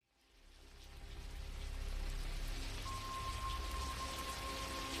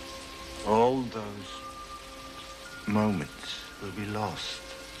all those moments will be lost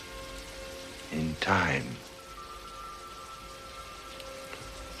in time.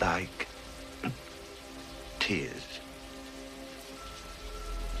 Like tears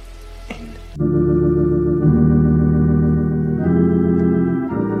in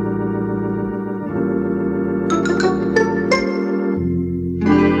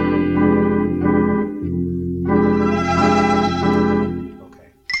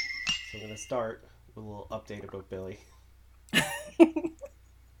start with a little update about Billy.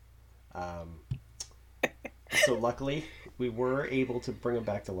 So luckily, we were able to bring him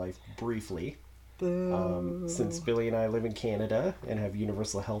back to life briefly. Since Billy and I live in Canada and have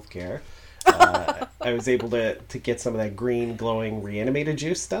universal health care, I was able to get some of that green glowing reanimated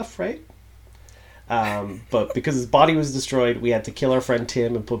juice stuff, right? But because his body was destroyed, we had to kill our friend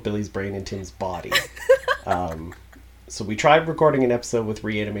Tim and put Billy's brain in Tim's body. So we tried recording an episode with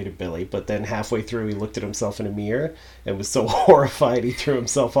reanimated Billy, but then halfway through he looked at himself in a mirror and was so horrified he threw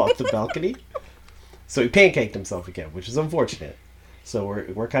himself off the balcony. So he pancaked himself again, which is unfortunate. So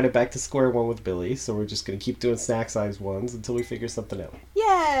we're kind of back to square one with Billy, so we're just going to keep doing snack-sized ones until we figure something out.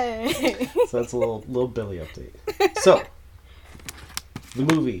 Yay! So that's a little Billy update. So,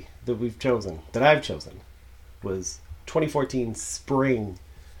 the movie that I've chosen, was 2014 Spring.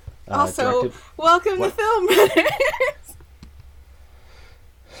 Also, welcome to Film Runners.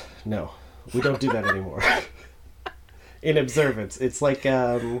 No, we don't do that anymore. In observance, it's like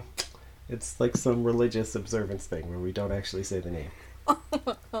some religious observance thing where we don't actually say the name.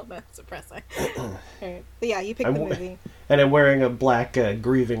 Oh, that's depressing. Right. But yeah, you picked the movie. And I'm wearing a black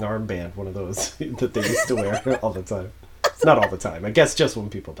grieving armband, one of those that they used to wear all the time. Not all the time. I guess just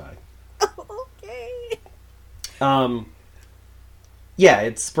when people die. Okay. Yeah,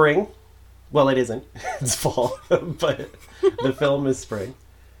 it's spring. Well, it isn't. It's fall. But the film is spring.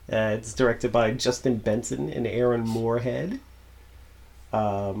 It's directed by Justin Benson and Aaron Moorhead.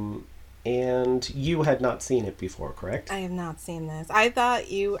 And you had not seen it before, correct? I have not seen this. I thought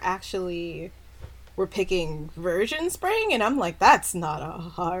you actually were picking Virgin Spring, and I'm like, that's not a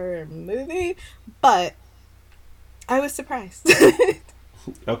horror movie. But I was surprised.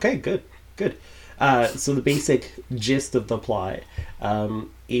 Okay, good. So the basic gist of the plot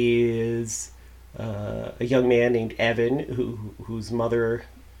is a young man named Evan whose mother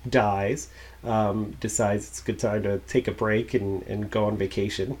dies, decides it's a good time to take a break and go on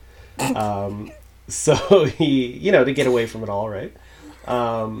vacation. So he, to get away from it all, right?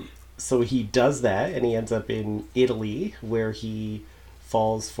 So he does that, and he ends up in Italy, where he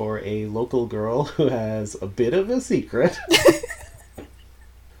falls for a local girl who has a bit of a secret.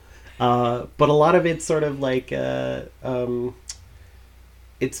 But a lot of it's sort of like,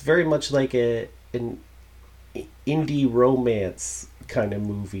 it's very much like an indie romance kind of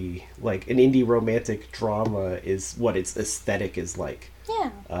movie. Like an indie romantic drama is what its aesthetic is like.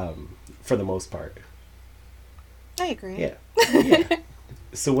 Yeah. For the most part. I agree. Yeah.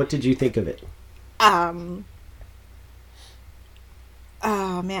 So what did you think of it? Oh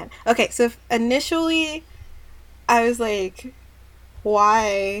man. Okay, so initially I was like,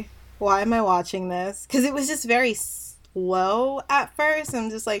 why am I watching this? Because it was just very slow at first. I'm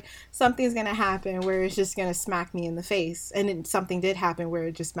just like, something's gonna happen where it's just gonna smack me in the face. And then something did happen where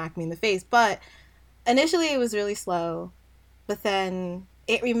it just smacked me in the face. But initially it was really slow. But then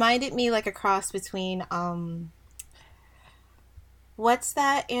it reminded me like a cross between what's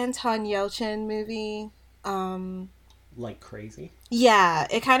that Anton Yelchin movie? Like Crazy? Yeah,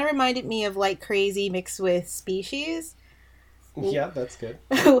 it kind of reminded me of Like Crazy mixed with Species. Yeah, that's good.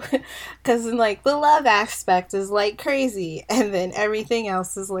 Because like the love aspect is Like Crazy, and then everything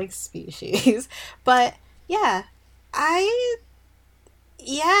else is like Species. But yeah, I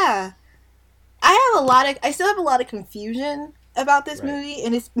still have a lot of confusion about this movie,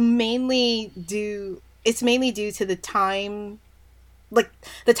 and it's mainly due to the time, like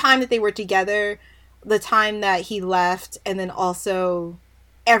the time that they were together, the time that he left, and then also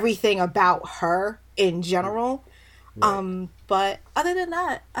everything about her in general. Right. But other than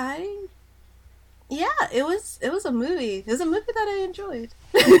that, it was a movie. It was a movie that I enjoyed.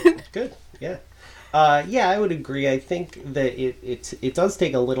 Good. Yeah. I would agree. I think that it does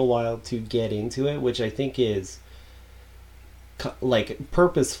take a little while to get into it, which I think is like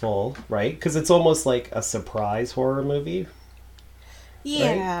purposeful, right? Because it's almost like a surprise horror movie.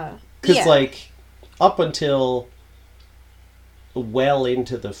 Yeah. Because like up until well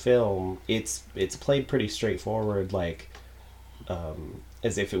into the film, it's played pretty straightforward, like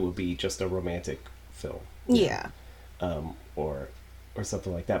as if it would be just a romantic film. Yeah. Or or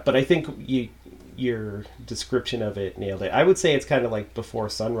something like that. But I think your description of it nailed it. I would say it's kind of like Before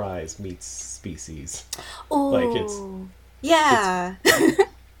Sunrise meets Species. Oh, Like yeah.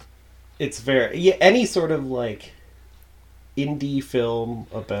 it's very, yeah, any sort of like indie film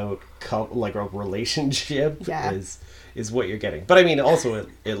about like a relationship Yeah. is what you're getting. But I mean, also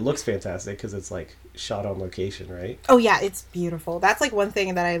it looks fantastic because it's like shot on location, right? Oh yeah, it's beautiful. That's like one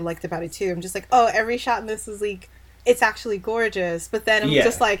thing that I liked about it too. I'm just like, oh, every shot in this is like, it's actually gorgeous. But then I'm Yeah.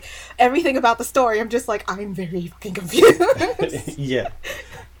 just like, everything about the story, I'm just like, I'm very fucking confused. Yeah.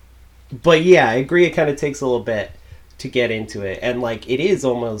 But yeah, I agree. It kind of takes a little bit to get into it, and like it is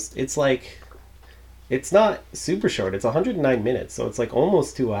almost, it's like, it's not super short. It's 109 minutes, so it's like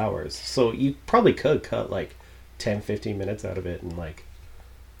almost 2 hours. So you probably could cut like 10-15 minutes out of it and like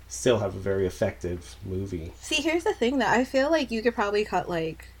still have a very effective movie. See, here's the thing that I feel like you could probably cut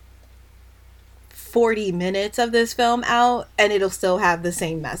like 40 minutes of this film out and it'll still have the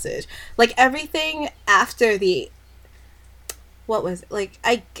same message. Like everything after the, what was it? Like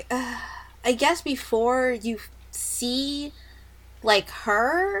I guess before you see like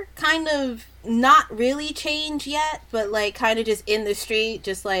her kind of not really change yet, but like kind of just in the street,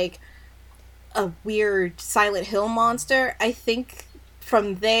 just like a weird Silent Hill monster. I think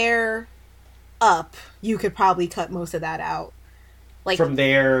from there up, you could probably cut most of that out. Like From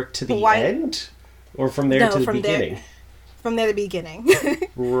there to the end? Or from there to the beginning? From there to the beginning.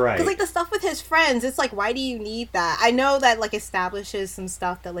 Right. Because like the stuff with his friends, it's like, why do you need that? I know that like establishes some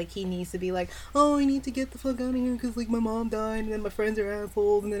stuff that like he needs to be like, oh, I need to get the fuck out of here because like my mom died and then my friends are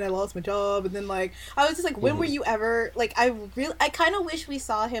assholes and then I lost my job and then like I was just like, when were you ever like, I kind of wish we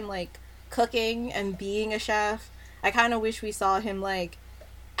saw him like cooking and being a chef. I kind of wish we saw him like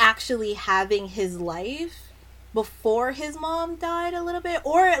actually having his life before his mom died a little bit,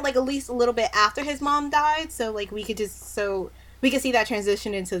 or like at least a little bit after his mom died, so like we could see that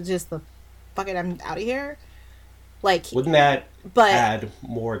transition into just the fuck it, I'm out of here. Like, wouldn't that but add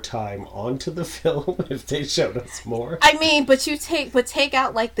more time onto the film if they showed us more? I mean, but take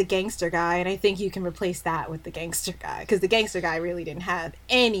out like the gangster guy, and I think you can replace that with the gangster guy, because the gangster guy really didn't have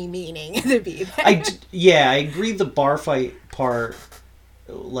any meaning to be there. I agree. The bar fight part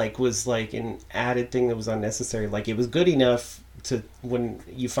like was like an added thing that was unnecessary. Like it was good enough to when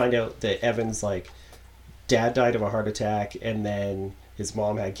you find out that Evan's like dad died of a heart attack and then his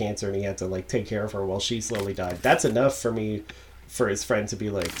mom had cancer and he had to like take care of her while she slowly died. That's enough for me, for his friend to be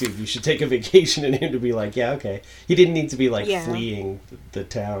like, dude, you should take a vacation, and him to be like, yeah, okay. He didn't need to be like fleeing the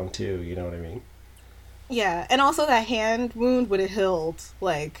town too, you know what I mean? Yeah, and also that hand wound would have healed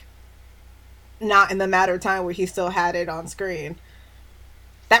like not in the matter of time where he still had it on screen.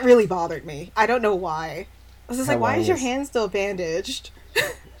 That really bothered me. I don't know why. I was just like, why is your hand still bandaged?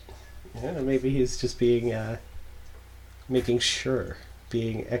 Yeah, maybe he's just being, making sure,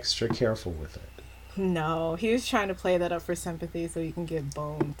 being extra careful with it. No, he was trying to play that up for sympathy so he can get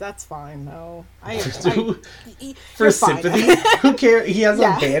boned. That's fine, though. For sympathy? Who cares? He has a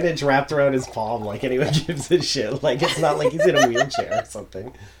bandage wrapped around his palm, like anyone gives a shit. Like, it's not like he's in a wheelchair or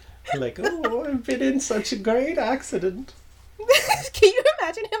something. Like, oh, I've been in such a great accident. Can you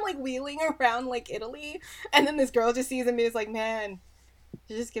imagine him like wheeling around like Italy, and then this girl just sees him and is like, man,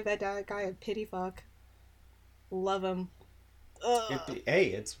 just give that guy a pity fuck. Love him.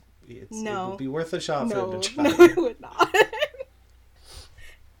 It would be worth a shot for him to try. No, it would not.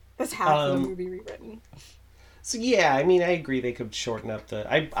 That's half the movie rewritten. So yeah, I mean, I agree they could shorten up the.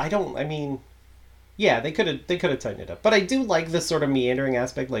 Yeah, they could have tightened it up, but I do like this sort of meandering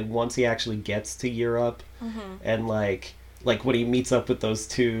aspect. Like once he actually gets to Europe, and like when he meets up with those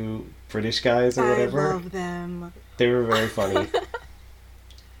two British guys or whatever. I love them. They were very funny.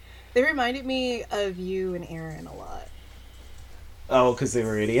 They reminded me of you and Aaron a lot. Oh, because they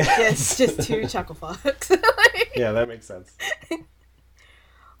were idiots. Just two chuckle fucks. Yeah, that makes sense.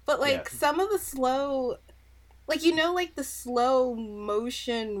 But like some of the slow, like like the slow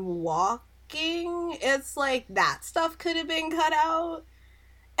motion walking, it's like that stuff could have been cut out,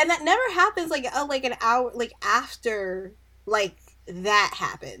 and that never happens. Like an hour, like after like that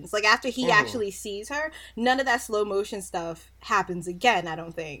happens, like after he actually sees her, none of that slow motion stuff happens again, I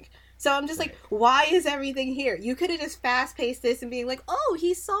don't think. So I'm just like, why is everything here? You could have just fast paced this and being like, oh,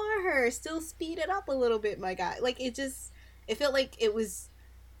 he saw her, still speed it up a little bit, my guy. Like it felt like it was,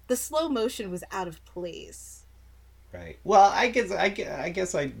 the slow motion was out of place. Right. Well, I guess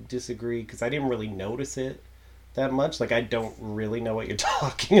I disagree because I didn't really notice it that much. Like, I don't really know what you're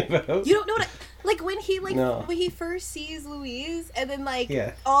talking about. You don't know like when he first sees Louise, and then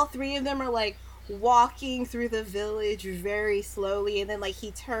all three of them are like walking through the village very slowly, and then like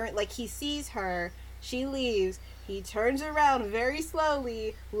he sees her, she leaves, He turns around very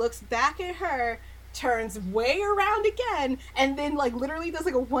slowly, looks back at her, turns way around again, and then like literally does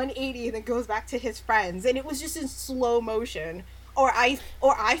like a 180 and then goes back to his friends. And it was just in slow motion. Or I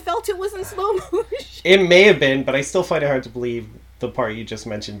felt it was in slow motion. It may have been, but I still find it hard to believe the part you just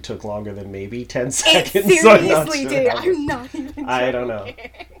mentioned took longer than maybe 10 seconds. It seriously did. I'm not even joking. I don't know.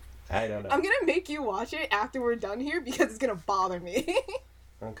 I'm gonna make you watch it after we're done here because it's gonna bother me.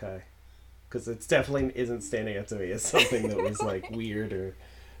 Okay. Because it definitely isn't standing out to me as something that was like weird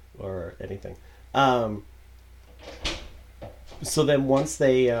or anything. So then once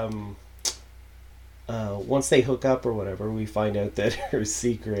they hook up or whatever, we find out that her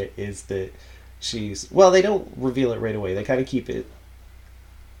secret is that they don't reveal it right away. They kind of keep it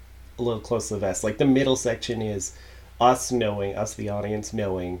a little close to the vest. Like the middle section is us, the audience,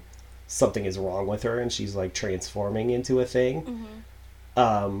 knowing something is wrong with her and she's like transforming into a thing. Mm-hmm.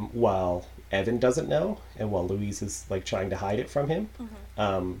 While Evan doesn't know and while Louise is like trying to hide it from him.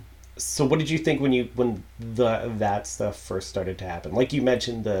 Mm-hmm. So what did you think when that stuff first started to happen? Like you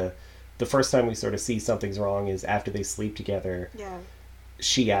mentioned, the first time we sort of see something's wrong is after they sleep together. Yeah.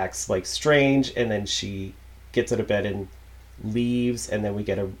 She acts like strange, and then she gets out of bed and leaves, and then we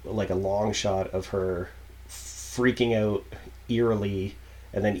get a long shot of her freaking out eerily,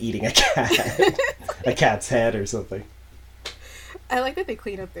 and then eating a cat, a cat's head or something. I like that they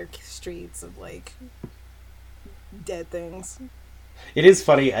clean up their streets of like dead things. It is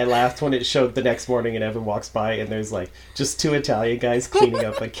funny. I laughed when it showed the next morning and Evan walks by and there's like just two Italian guys cleaning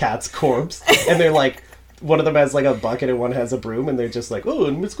up a cat's corpse, and they're like, one of them has like a bucket and one has a broom, and they're just like, oh,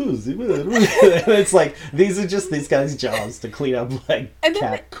 and it's like these are just these guys' jobs to clean up like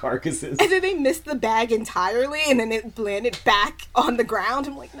cat carcasses. And then they missed the bag entirely, and then it landed back on the ground.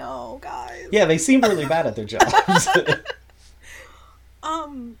 I'm like, no, guys. Yeah, they seem really bad at their jobs.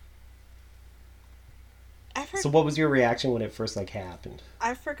 So what was your reaction when it first like happened?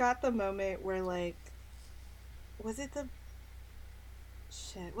 I forgot the moment where like, was it the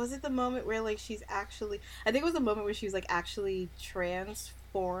moment where like she's actually, I think it was the moment where she was like actually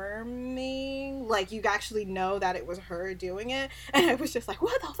transforming, like you actually know that it was her doing it, and I was just like,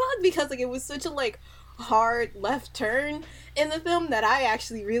 what the fuck, because like it was such a like hard left turn in the film that I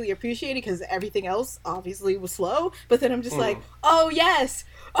actually really appreciated because everything else obviously was slow, but then I'm just like, oh yes,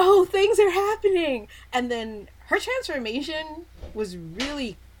 oh things are happening, and then her transformation was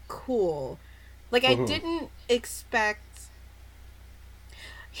really cool. Like I didn't expect.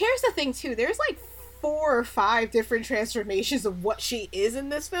 Here's the thing too, there's like 4 or 5 different transformations of what she is in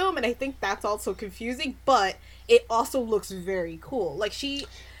this film, and I think that's also confusing, but it also looks very cool. Like she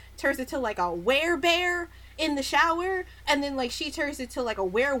turns into like a werebear in the shower, and then like she turns into like a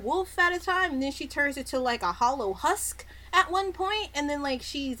werewolf at a time, and then she turns into like a hollow husk at one point, and then like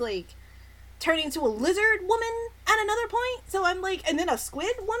she's like turning into a lizard woman at another point. So I'm like, and then a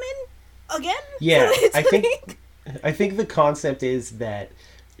squid woman again. Yeah, so I think the concept is that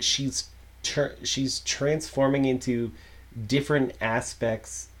she's transforming into different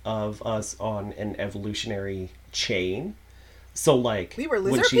aspects of us on an evolutionary chain. So like we were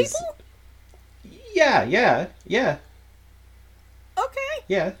lizard people? Yeah. Okay.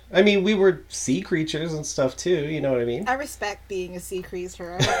 Yeah. I mean, we were sea creatures and stuff too, you know what I mean? I respect being a sea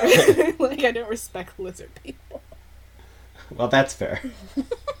creature. Like I don't respect lizard people. Well, that's fair.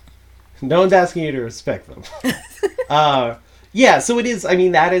 No one's asking you to respect them. Yeah, so it is. I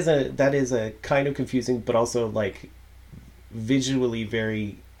mean, that is a kind of confusing, but also like visually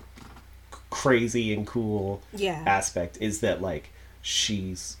very crazy and cool aspect is that like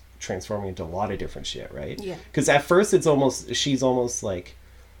she's transforming into a lot of different shit, right? Yeah. Because at first she's almost like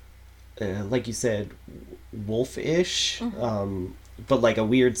you said, wolf-ish, but like a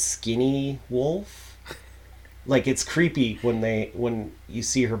weird skinny wolf. Like it's creepy when you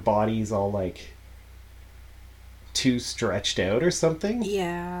see her body's all like too stretched out or something.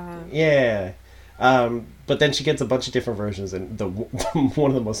 Yeah. But then she gets a bunch of different versions, and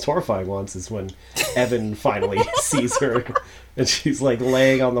one of the most horrifying ones is when Evan finally sees her and she's like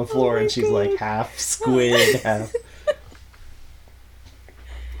laying on the floor and she's like half squid, half.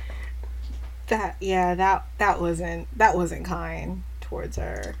 That wasn't kind towards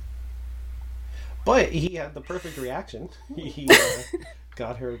her. But he had the perfect reaction. He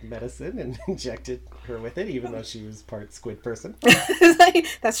got her medicine and injected her with it, even though she was part squid person.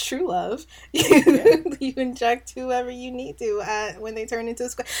 That's true love. You inject whoever you need to when they turn into a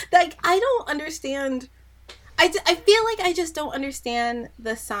squid. Like, I don't understand. I feel like I just don't understand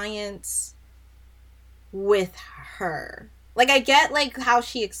the science with her. Like, I get, like, how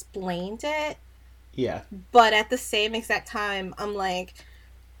she explained it. Yeah. But at the same exact time, I'm like,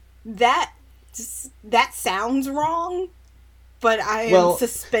 that just, that sounds wrong, but I am Well-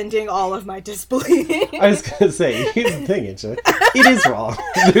 suspending all of my disbelief. I was gonna say, here's the thing, Incha. It is wrong.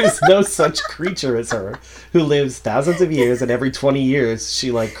 There's no such creature as her who lives thousands of years, and every 20 years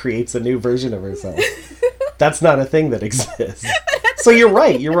she like creates a new version of herself. That's not a thing that exists. So you're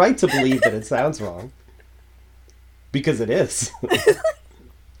right. You're right to believe that it sounds wrong. Because it is.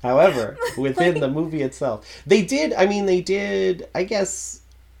 However, within the movie itself, they did, I guess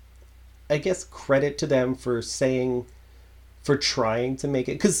credit to them for trying to make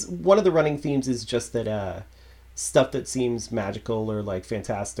it, because one of the running themes is just that stuff that seems magical or like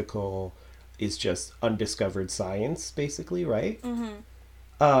fantastical is just undiscovered science, basically, right?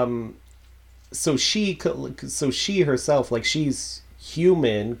 So she herself, like, she's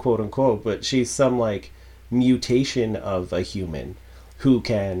human, quote unquote, but she's some like mutation of a human who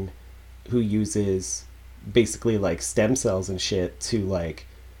uses basically like stem cells and shit to like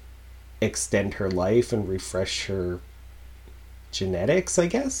extend her life and refresh her genetics, I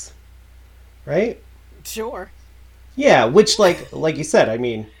guess. Right? Sure. Yeah, which like you said, I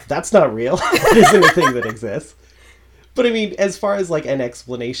mean, that's not real. It isn't a thing that exists. But I mean, as far as like an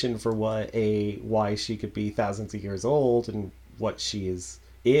explanation for why she could be thousands of years old and what she is,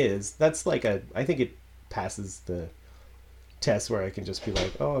 that's like I think it passes the test where I can just be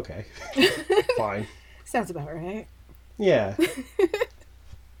like, oh, okay. Fine. Sounds about right. Yeah.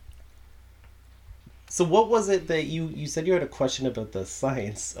 So what was it that you said you had a question about the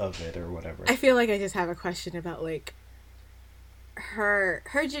science of it or whatever? I feel like I just have a question about like her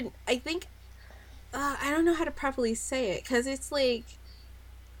I think I don't know how to properly say it, because it's like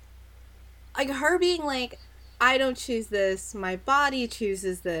her being like, I don't choose this, my body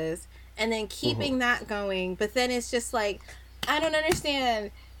chooses this, and then keeping that going, but then it's just like, I don't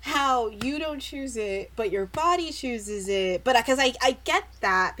understand how you don't choose it but your body chooses it. But because I get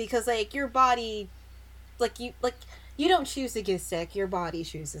that, because like your body, you don't choose to get sick, your body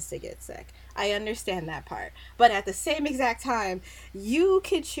chooses to get sick. I understand that part, but at the same exact time, you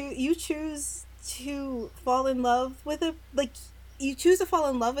choose to fall in love with you choose to fall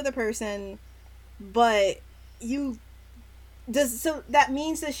in love with a person, but so that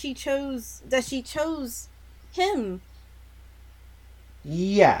means that she chose him.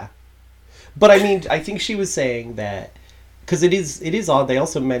 Yeah. But I mean, I think she was saying that because it is odd. They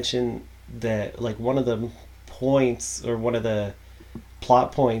also mention that like one of the points or one of the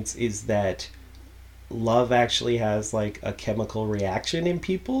plot points is that love actually has like a chemical reaction in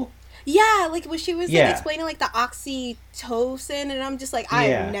people. Yeah, like when she was like explaining like the oxytocin, and I'm just like, I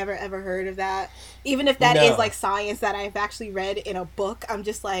have never ever heard of that. Even if that is like science that I've actually read in a book, I'm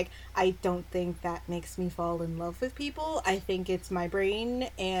just like, I don't think that makes me fall in love with people. I think it's my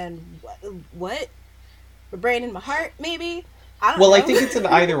brain and what? My brain and my heart, maybe? I don't know. I think it's an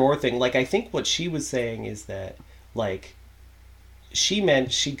either or thing. Like, I think what she was saying is that, like, she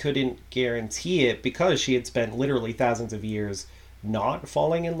meant she couldn't guarantee it because she had spent literally thousands of years not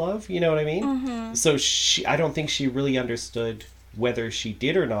falling in love, you know what I mean? Mm-hmm. So I don't think she really understood whether she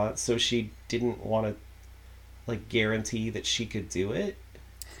did or not, so she didn't want to like guarantee that she could do it.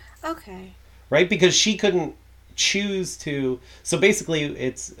 Okay. Right? Because she couldn't choose to. So basically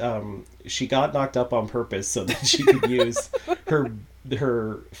it's she got knocked up on purpose so that she could use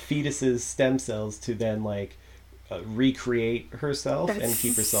her fetus's stem cells to then like recreate herself and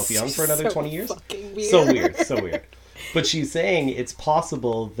keep herself young for another 20 years. Weird. So weird. But she's saying it's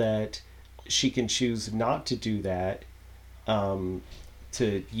possible that she can choose not to do that, to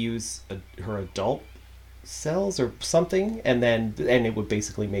use her adult cells or something, and it would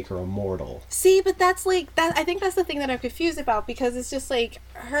basically make her immortal. See, but that's like that. I think that's the thing that I'm confused about, because it's just like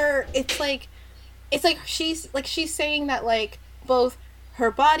it's like she's saying that like both her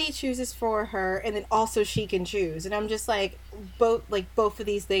body chooses for her, and then also she can choose. And I'm just like, both of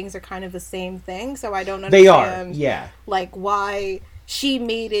these things are kind of the same thing. So I don't understand. They are, yeah. Like why she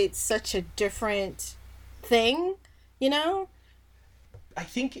made it such a different thing, you know? I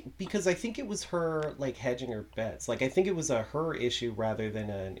think it was her like hedging her bets. Like I think it was a her issue rather than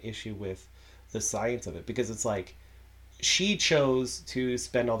an issue with the science of it, because it's like she chose to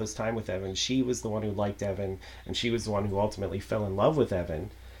spend all this time with Evan. She was the one who liked Evan, and she was the one who ultimately fell in love with Evan.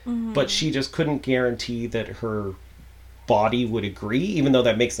 Mm-hmm. But she just couldn't guarantee that her body would agree, even though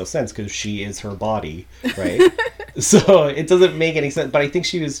that makes no sense because she is her body, right? So it doesn't make any sense. But I think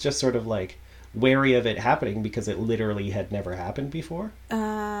she was just sort of like wary of it happening because it literally had never happened before.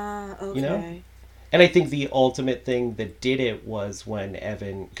 Okay. You know? And I think the ultimate thing that did it was when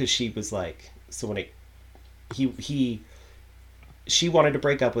Evan, because she was like, so when she wanted to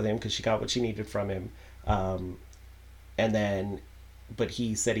break up with him because she got what she needed from him, but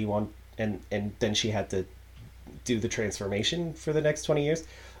he said he wanted, and then she had to do the transformation for the next 20 years.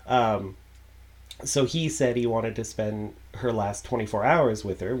 So he said he wanted to spend her last 24 hours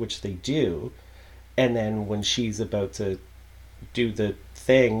with her, which they do. And then when she's about to do the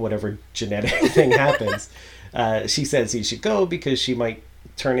thing, whatever genetic thing happens, she says he should go because she might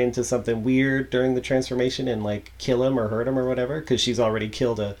turn into something weird during the transformation and like kill him or hurt him or whatever, because she's already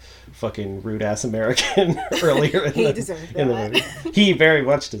killed a fucking rude ass American earlier in the movie. He very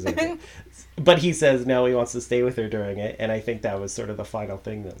much deserved it. But he says no, he wants to stay with her during it, and I think that was sort of the final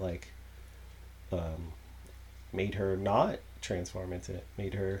thing that like made her not transform into it,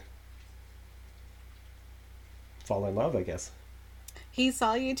 made her fall in love, I guess. He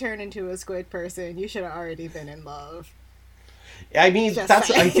saw you turn into a squid person. You should have already been in love. I mean, Just that's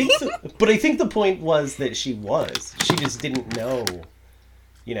saying. I think, but I think the point was that she just didn't know,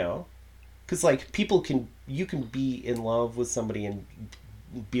 you know, because like you can be in love with somebody and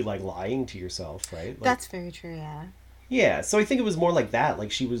be like lying to yourself, right? Like, That's very true. Yeah. yeah. So I think it was more like that.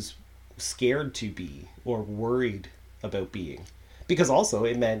 Like she was scared to be or worried about being, because also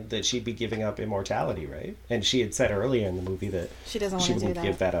it meant that she'd be giving up immortality, right? And she had said earlier in the movie that She doesn't she want to do wouldn't that.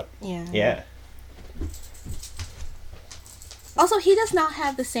 give that up. Yeah. Yeah. Also, he does not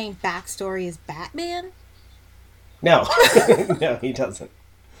have the same backstory as Batman. No, no, he doesn't.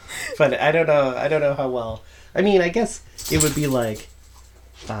 But I don't know how well. I mean, I guess it would be like,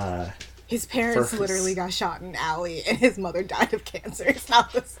 His parents literally got shot in an alley, and his mother died of cancer. It's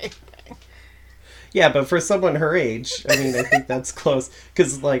not the same thing. yeah, but for someone her age, I mean, I think that's close.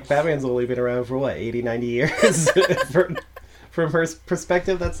 Because, like, Batman's only been around for, what, 80, 90 years? From her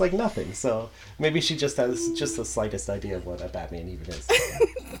perspective, that's, like, nothing. So maybe she just has just the slightest idea of what a Batman even is.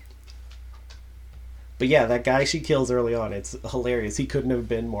 But yeah, that guy she kills early on, it's hilarious. He couldn't have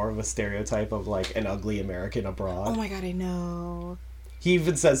been more of a stereotype of, like, an ugly American abroad. Oh my god, I know. He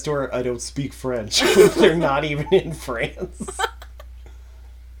even says to her, I don't speak French. They're not even in France.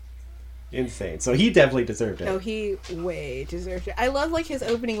 Insane. So he definitely deserved it. No, he way deserved it. I love, like, his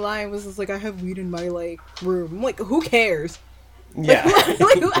opening line was just like, I have weed in my, like, room. I'm like, who cares? Yeah.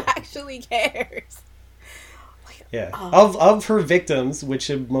 Like, who actually cares? Yeah. Of her victims, which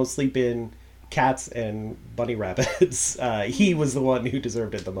have mostly been cats and bunny rabbits, he was the one who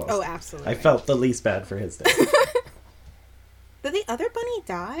deserved it the most. Oh, absolutely. I felt the least bad for his death. Did the other bunny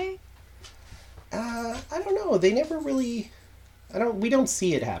die? I don't know. They never really... We don't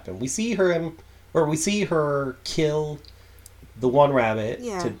see it happen. We see her kill the one rabbit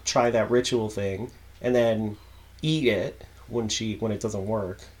to try that ritual thing, and then eat it when it doesn't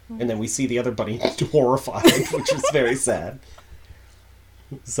work. And then we see the other bunny horrified, which is very sad.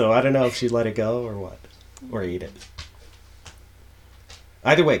 So I don't know if she let it go or what. Or eat it.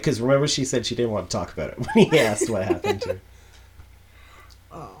 Either way, because remember she said she didn't want to talk about it when he asked what happened to her.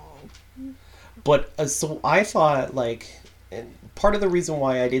 Oh. But, so I thought, like... And part of the reason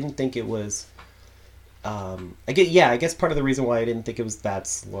why I didn't think it was... I guess part of the reason why I didn't think it was that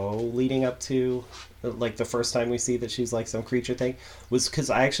slow leading up to, like, the first time we see that she's, like, some creature thing, was because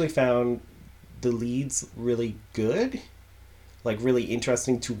I actually found the leads really good. Like, really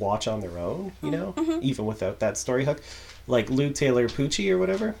interesting to watch on their own, you know? Mm-hmm. Even without that story hook. Like, Lou Taylor Pucci or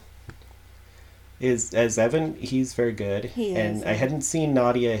whatever is, as Evan, he's very good. He is. And I hadn't seen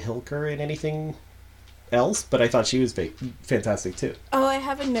Nadia Hilker in anything else, but I thought she was fantastic too. Oh, I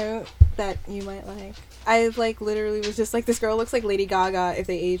have a note that you might like. I, like, literally was just like, this girl looks like Lady Gaga if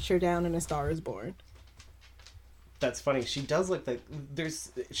they aged her down in A Star Is Born. That's funny. She does look like...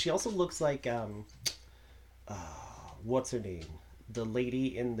 She also looks like... what's her name? The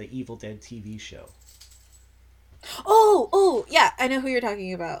lady in the Evil Dead TV show. Oh, yeah, I know who you're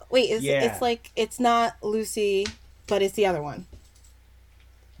talking about. Wait, Yeah. it's like, it's not Lucy, but it's the other one.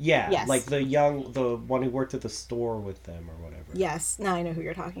 Yeah, Yes. like the one who worked at the store with them or whatever. Yes, now I know who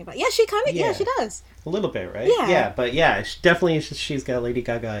you're talking about. Yeah, she kind of, yeah, she does. A little bit, right? Yeah. Yeah, but yeah, she's got Lady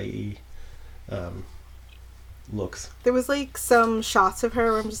Gaga-y looks. There was, like, some shots of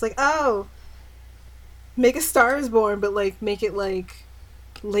her where I'm just like, oh, make A Star Is Born, but, like, make it, like,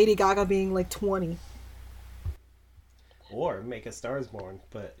 Lady Gaga being, like, 20. Or make A Star Is Born,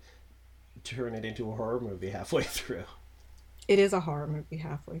 but turn it into a horror movie halfway through. It is a horror movie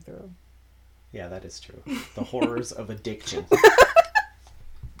halfway through. Yeah, that is true. The horrors of addiction.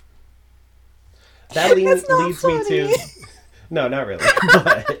 That leads me to... No, not really.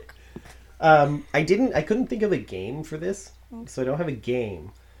 But I couldn't think of a game for this, so I don't have a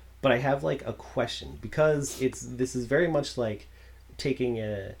game. But I have, like, a question, because this is very much like taking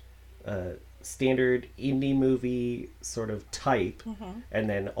a standard indie movie sort of type, and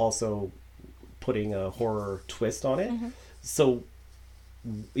then also putting a horror twist on it. So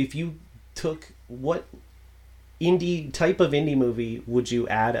if you what indie type of indie movie would you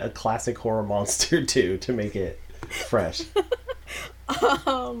add a classic horror monster to make it fresh?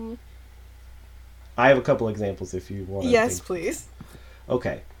 I have a couple examples if you want. Yes, please.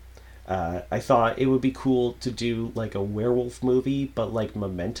 Okay. I thought it would be cool to do like a werewolf movie, but like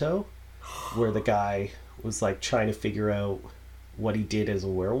Memento, where the guy was like trying to figure out what he did as a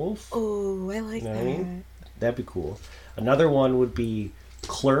werewolf. Oh, I like that. I mean? That'd be cool. Another one would be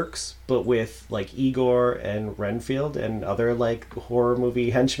Clerks, but with like Igor and Renfield and other like horror movie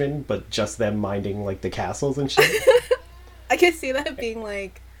henchmen, but just them minding like the castles and shit. I can see that being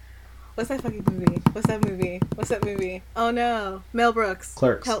like, what's that fucking movie? What's that movie? Oh no, Mel Brooks.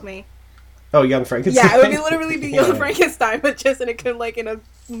 Clerks. Help me. Oh, Young Frankenstein. Yeah, it would be literally be Young Frankenstein, but just in a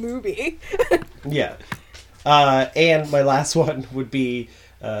movie. Yeah. And my last one would be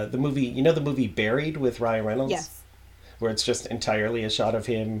the movie. You know the movie Buried with Ryan Reynolds? Yes. Where it's just entirely a shot of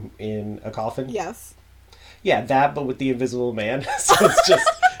him in a coffin? Yes. Yeah, that, but with the Invisible Man. So it's just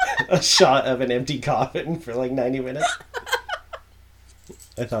a shot of an empty coffin for like 90 minutes.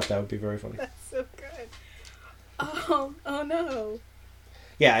 I thought that would be very funny. That's so good. Oh no.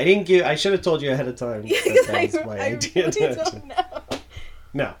 Yeah, I should have told you ahead of time. That was my idea. I really don't know.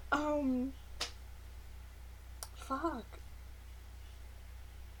 No. Fuck.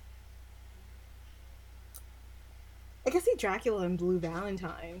 I could see Dracula and Blue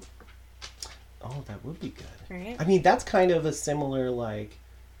Valentine. Oh, that would be good. Right? I mean, that's kind of a similar, like...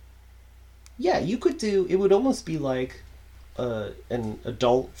 Yeah, you could do... It would almost be like an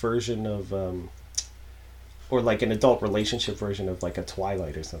adult version of... or like an adult relationship version of like a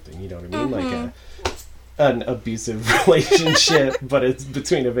Twilight or something, you know what I mean? Mm-hmm. Like an abusive relationship, but it's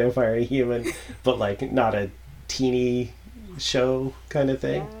between a vampire and a human, but like not a teeny show kind of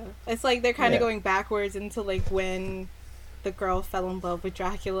thing. Yeah. It's like they're kind of going backwards into like when the girl fell in love with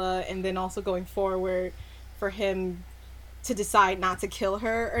Dracula, and then also going forward for him to decide not to kill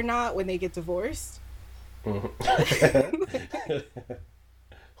her or not when they get divorced. Mm-hmm.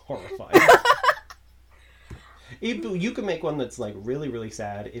 Horrifying. You could make one that's like really, really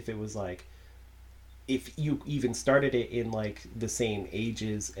sad if it was like, if you even started it in like the same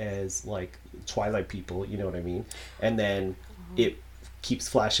ages as like Twilight people, you know what I mean? And then it keeps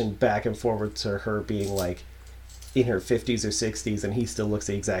flashing back and forward to her being like in her 50s or 60s, and he still looks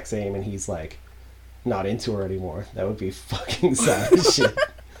the exact same, and he's like not into her anymore. That would be fucking sad as shit.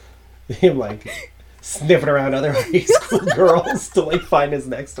 Him like sniffing around other high school girls to like find his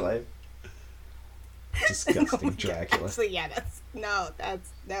next wife. Disgusting Dracula. Actually, yeah,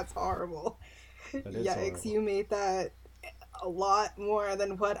 that's horrible. That is Yikes, horrible. you made that a lot more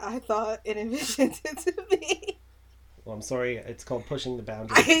than what I thought it envisioned it to be. Well, I'm sorry. It's called pushing the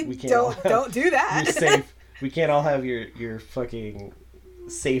boundaries. I don't do that. You're safe. We can't all have your fucking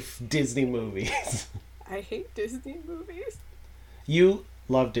safe Disney movies. I hate Disney movies. You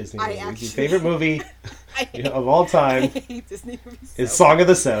love Disney movies. Actually, Your favorite movie of all I time hate Disney movies. is Song of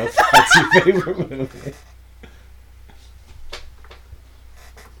the South. That's your favorite movie.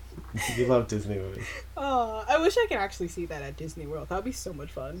 You love Disney movies. Oh, I wish I could actually see that at Disney World. That would be so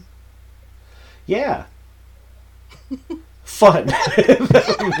much fun. Yeah. Fun.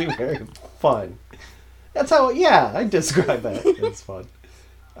 That would be very fun. That's how, I describe that. It's fun.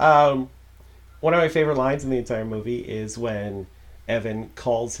 One of my favorite lines in the entire movie is when Evan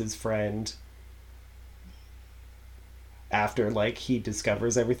calls his friend after, like, he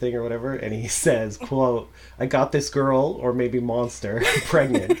discovers everything or whatever, and he says, quote, "I got this girl, or maybe monster,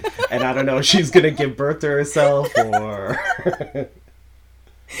 pregnant, and I don't know if she's gonna give birth to herself, or..."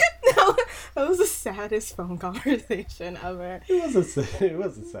 No, that was the saddest phone conversation ever. It was a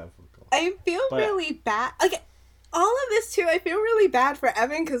sad phone call. I feel really bad. Like, all of this, too, I feel really bad for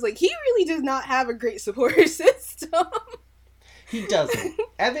Evan, because, like, he really does not have a great support system. He doesn't.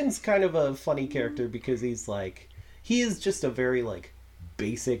 Evan's kind of a funny character because he's, like... He is just a very, like,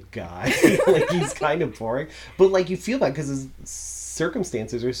 basic guy. Like, he's kind of boring. But, like, you feel bad because his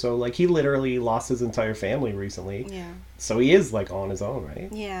circumstances are so... Like, he literally lost his entire family recently. Yeah. So he is, like, on his own, right?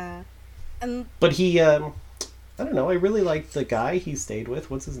 Yeah. And But he, I don't know, I really like the guy he stayed with.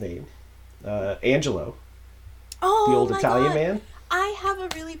 What's his name? Angelo. oh, The old my Italian God. man. I have a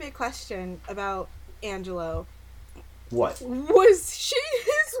really big question about Angelo. What? Was she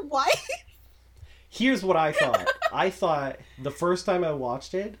his wife? Here's what I thought. I thought, the first time I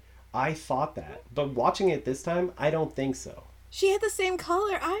watched it, I thought that. But watching it this time, I don't think so. She had the same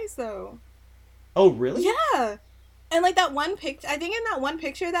color eyes, though. Oh, really? Yeah. And, like, that one picture, I think in that one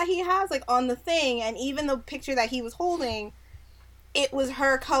picture that he has, like, on the thing, and even the picture that he was holding, it was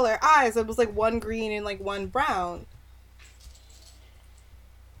her color eyes. It was, like, one green and, like, one brown.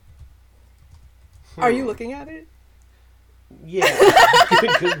 Are you looking at it? Yeah.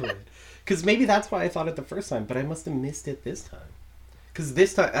 Good. Because maybe that's why I thought it the first time, but I must have missed it this time. Because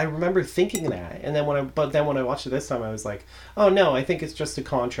this time, I remember thinking that, and then when I watched it this time, I was like, oh no, I think it's just to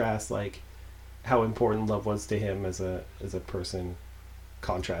contrast, like, how important love was to him as a person,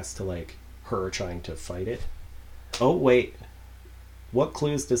 contrast to, like, her trying to fight it. Oh, wait. What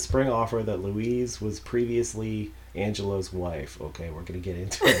clues does Spring offer that Louise was previously Angelo's wife? Okay, we're going to get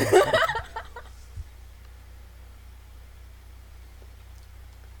into it.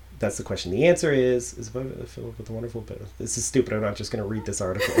 That's the question. The answer is Philip with a wonderful bit. This is stupid. I'm not just going to read this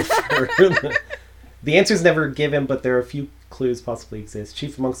article. The answer is never given, but there are a few clues possibly exist.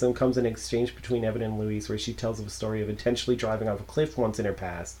 Chief amongst them comes an exchange between Evan and Louise, where she tells of a story of intentionally driving off a cliff once in her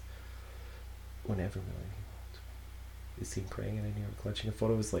past. When Evan is seen praying in a New York clutching a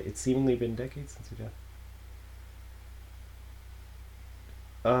photo of his life. It's seemingly been decades since her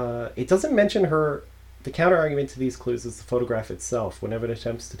death. It doesn't mention her. The counter-argument to these clues is the photograph itself. When Evan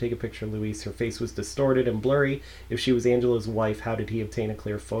attempts to take a picture of Louise, her face was distorted and blurry. If she was Angelo's wife, how did he obtain a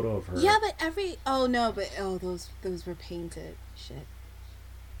clear photo of her? Yeah, but those were painted. Shit.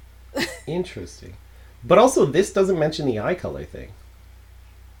 Interesting. But also, this doesn't mention the eye color thing.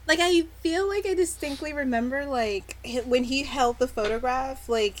 Like, I feel like I distinctly remember, like, when he held the photograph,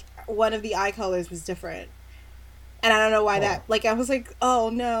 like, one of the eye colors was different. And I don't know why that, like, I was like,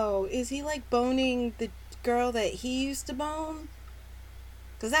 oh no, is he, like, boning the girl that he used to bone?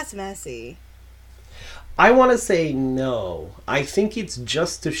 Because that's messy. I want to say no. I think it's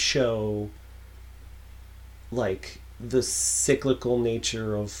just to show, like, the cyclical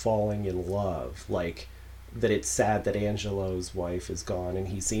nature of falling in love. Like, that it's sad that Angelo's wife is gone and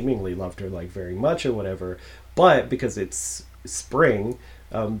he seemingly loved her, like, very much or whatever. But because it's spring...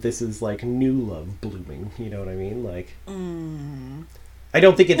 this is like new love blooming, you know what I mean? Like, I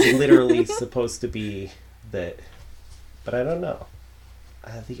don't think it's literally supposed to be that, but I don't know.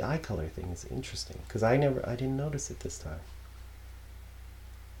 The eye color thing is interesting because I didn't notice it this time.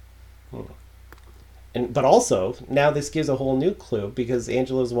 But also now this gives a whole new clue because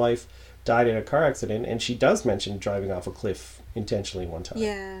Angelo's wife died in a car accident, and she does mention driving off a cliff intentionally one time.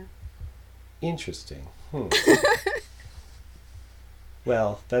 Yeah. Interesting.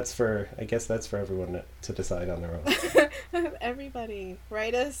 Well, I guess that's for everyone to decide on their own. Everybody,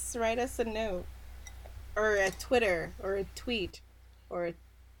 write us a note, or a Twitter, or a tweet, or a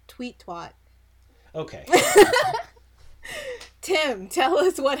tweet twat. Okay. Tim, tell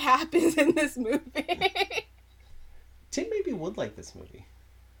us what happens in this movie. Tim maybe would like this movie.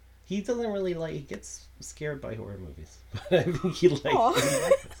 He doesn't really he gets scared by horror movies. But I think he likes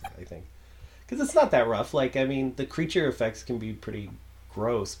it, I think. Because it's not that rough. Like, I mean, the creature effects can be pretty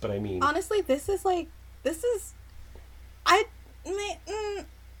gross, but I mean... Honestly, this is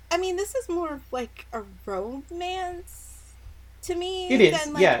more of like a romance to me. It is,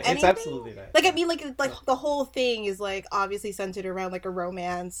 than, like, yeah, anything. it's absolutely that. Like, I mean, like the whole thing is, like, obviously centered around, like, a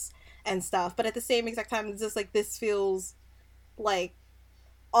romance and stuff, but at the same exact time, it's just, like, this feels like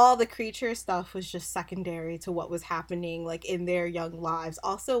all the creature stuff was just secondary to what was happening, like, in their young lives.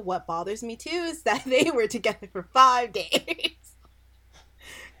 Also, what bothers me, too, is that they were together for 5 days.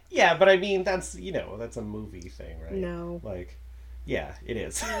 Yeah, but I mean, that's a movie thing, right? No. Like, yeah, it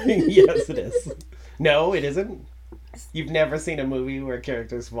is. Yes, it is. No, it isn't. You've never seen a movie where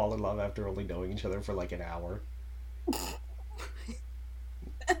characters fall in love after only knowing each other for, like, an hour?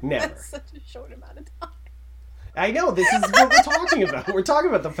 Never. That's such a short amount of time. I know, this is what we're talking about. We're talking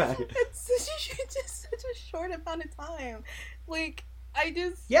about the fact. It's just such a short amount of time. Like, I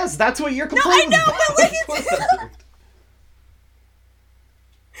just... Yes, that's what you're complaining about. No, I know, but, like,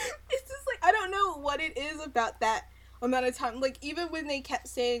 it's just, like, I don't know what it is about that amount of time. Like, even when they kept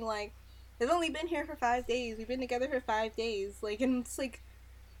saying, like, they've only been here for 5 days. We've been together for 5 days. Like, and it's like,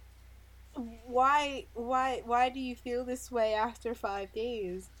 why do you feel this way after 5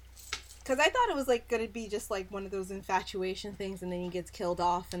 days? Because I thought it was, like, going to be just, like, one of those infatuation things, and then he gets killed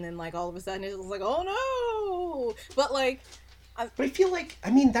off, and then, like, all of a sudden it was like, oh, no! But, like... But I feel like,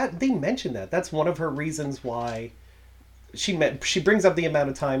 I mean, that they mentioned that. That's one of her reasons why she brings up the amount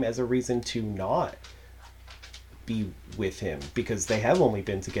of time as a reason to not be with him, because they have only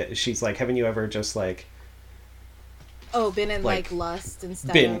been together. She's like, haven't you ever just, like... Oh, been in, like lust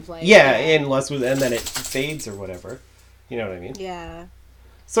instead of, like... Yeah, in lust, and then it fades or whatever. You know what I mean? Yeah.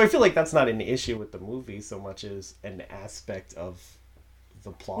 So I feel like that's not an issue with the movie so much as an aspect of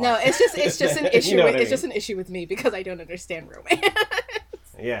the plot. No, it's just an issue. You know what I mean? It's just an issue with me because I don't understand romance.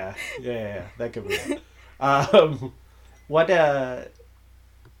 Yeah, that could be it. What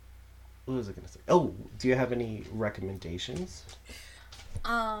was I gonna say? Oh, do you have any recommendations?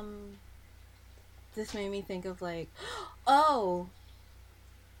 this made me think of like, oh,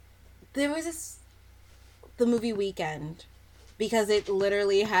 there was the movie Weekend, because it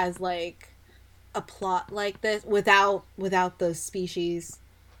literally has like a plot like this without the species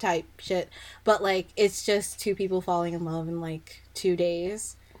type shit, but like it's just two people falling in love in like 2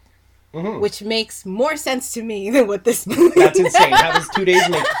 days. Mm-hmm. Which makes more sense to me than what this movie That's insane. How does 2 days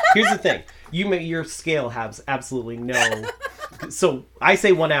make... Here's the thing. Your scale has absolutely no... So, I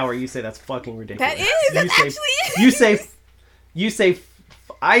say 1 hour, you say that's fucking ridiculous. That is! You say...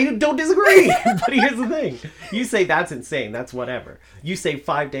 I don't disagree! But here's the thing. You say that's insane. That's whatever. You say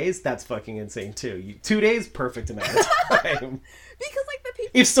 5 days, that's fucking insane too. 2 days, perfect amount of time. Because like the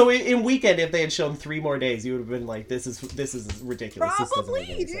people... If so, in Weekend, if they had shown 3 more days, you would have been like, "This is ridiculous."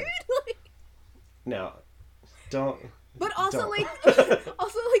 Probably, dude. No, don't. But also, don't. like,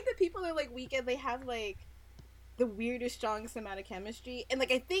 the people that like Weekend, they have like the weirdest, strongest amount of chemistry, and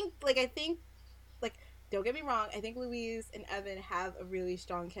like I think, don't get me wrong, I think Louise and Evan have a really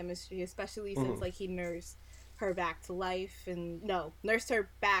strong chemistry, especially since like he nursed her back to life, and nursed her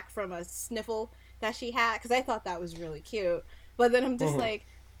back from a sniffle that she had, because I thought that was really cute. But then I'm just like,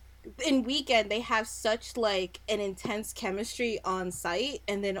 in Weekend, they have such like an intense chemistry on site,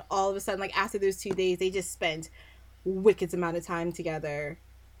 and then all of a sudden, like after those 2 days, they just spend wicked amount of time together,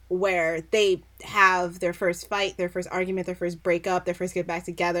 where they have their first fight, their first argument, their first breakup, their first get back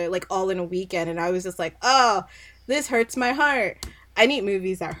together, like all in a weekend. And I was just like, oh, this hurts my heart. I need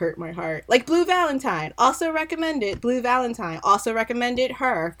movies that hurt my heart. Like Blue Valentine, also recommended. Blue Valentine, also recommended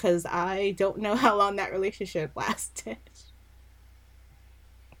Her, because I don't know how long that relationship lasted.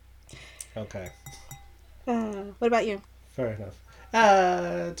 Okay. What about you? Fair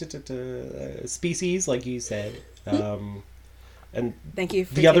enough. Species, like you said. And thank you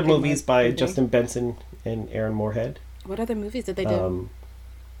for the other movies by Justin Benson and Aaron Moorhead. What other movies did they do?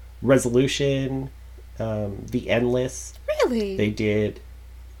 Resolution, The Endless. Really? They did...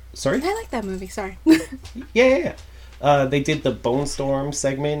 Sorry? I like that movie, sorry. Yeah. They did the Bone Storm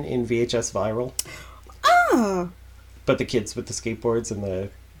segment in VHS Viral. Oh! But the kids with the skateboards and the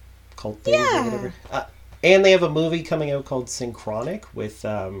cult things or whatever. And they have a movie coming out called Synchronic with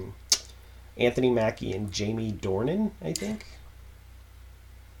Anthony Mackie and Jamie Dornan, I think.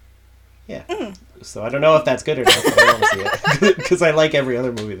 Yeah. So I don't know if that's good or not, but I want to see it. Because I like every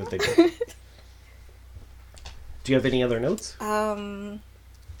other movie that they do. Do you have any other notes? I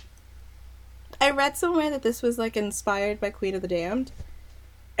read somewhere that this was like inspired by Queen of the Damned,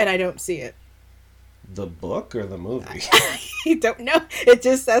 and I don't see it. The book or the movie? I don't know. It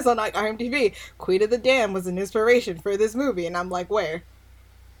just says on like IMDb, Queen of the Damned was an inspiration for this movie, and I'm like, where?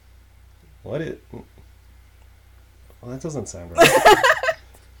 What is... Well, that doesn't sound right.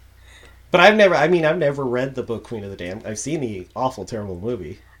 But I've never read the book Queen of the Damned. I've seen the awful, terrible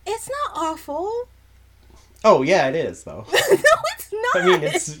movie. It's not awful. Oh, yeah, it is, though. No, it's not. I mean,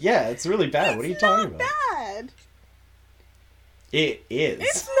 it's really bad. What are you talking about? It's not bad. It is.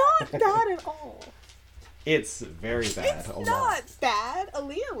 It's not bad at all. It's very bad. It's not bad.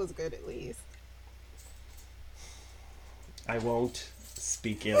 Aaliyah was good, at least. I won't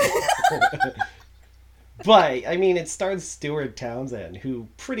speak ill. But, I mean, it stars Stuart Townsend, who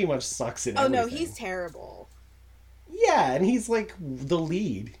pretty much sucks in everything. Oh, no, he's terrible. Yeah, and he's, like, the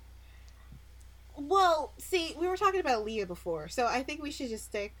lead. Well, see, we were talking about Aaliyah before, so I think we should just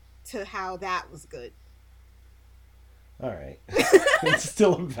stick to how that was good. Alright. It's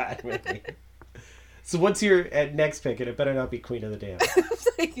still a bad movie. So what's your next pick? And it better not be Queen of the Damned. I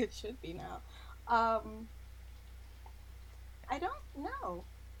think it should be now. I don't know.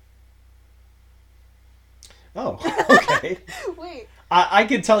 Oh, okay. Wait. I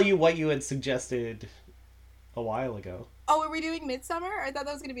could tell you what you had suggested a while ago. Oh, are we doing Midsummer? I thought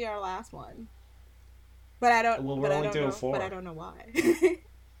that was going to be our last one. But I don't. Well, we're only doing 4. But I don't know why.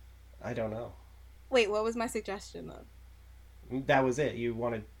 I don't know. Wait, what was my suggestion though? That was it. You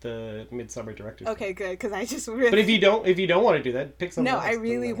wanted the Midsummer director's cut. Okay, good, because I just really... But if you don't want to do that, pick something else. No, I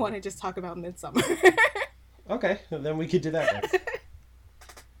really want to just talk about Midsummer. Okay, then we could do that next.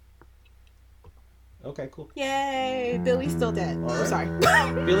 Okay, cool. Yay! Billy's still dead. All right. Sorry.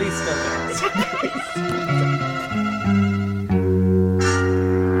 Billy's still dead.